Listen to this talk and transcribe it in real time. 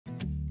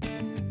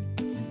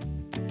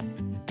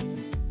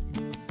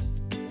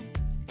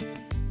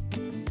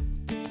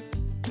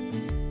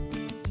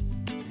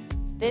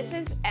This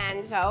is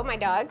Enzo. My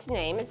dog's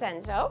name is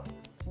Enzo.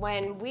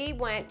 When we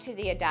went to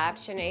the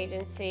adoption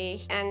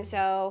agency,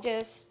 Enzo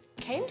just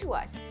came to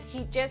us.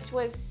 He just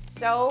was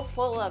so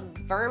full of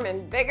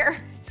vermin vigor.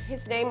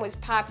 His name was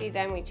Poppy,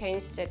 then we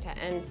changed it to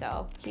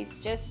Enzo. He's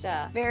just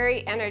a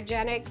very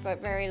energetic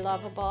but very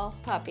lovable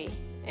puppy,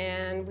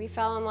 and we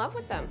fell in love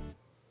with him.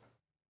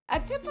 A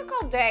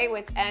typical day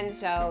with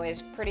Enzo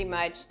is pretty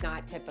much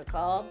not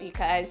typical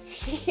because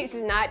he's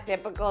not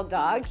typical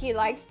dog. He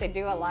likes to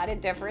do a lot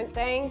of different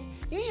things.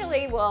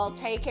 Usually we'll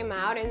take him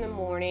out in the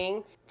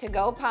morning to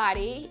go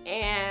potty,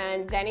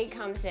 and then he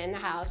comes in the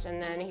house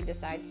and then he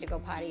decides to go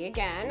potty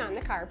again on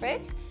the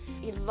carpet.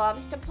 He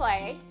loves to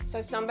play,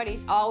 so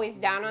somebody's always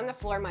down on the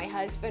floor, my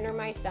husband or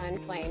my son,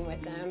 playing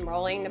with him,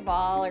 rolling the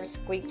ball or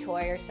squeak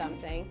toy or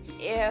something.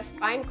 If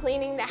I'm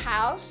cleaning the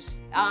house,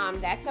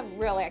 that's a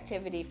real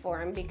activity for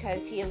him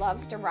because he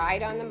loves to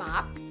ride on the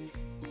mop.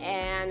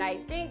 And I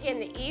think in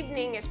the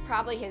evening is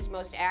probably his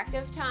most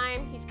active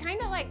time. He's kind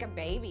of like a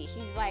baby.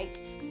 He's like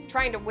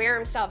trying to wear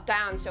himself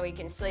down so he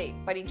can sleep,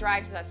 but he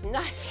drives us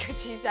nuts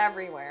because he's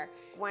everywhere.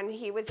 When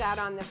he was out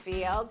on the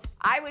field,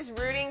 I was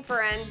rooting for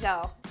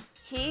Enzo.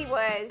 He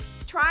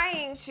was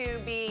trying to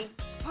be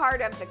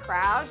part of the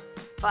crowd,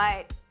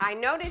 but I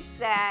noticed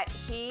that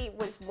he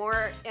was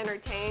more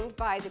entertained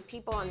by the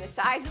people on the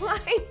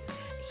sidelines.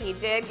 He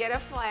did get a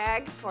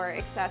flag for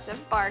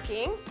excessive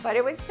barking, but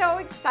it was so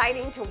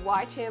exciting to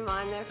watch him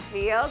on the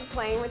field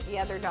playing with the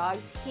other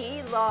dogs.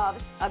 He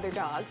loves other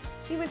dogs.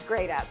 He was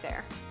great out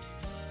there.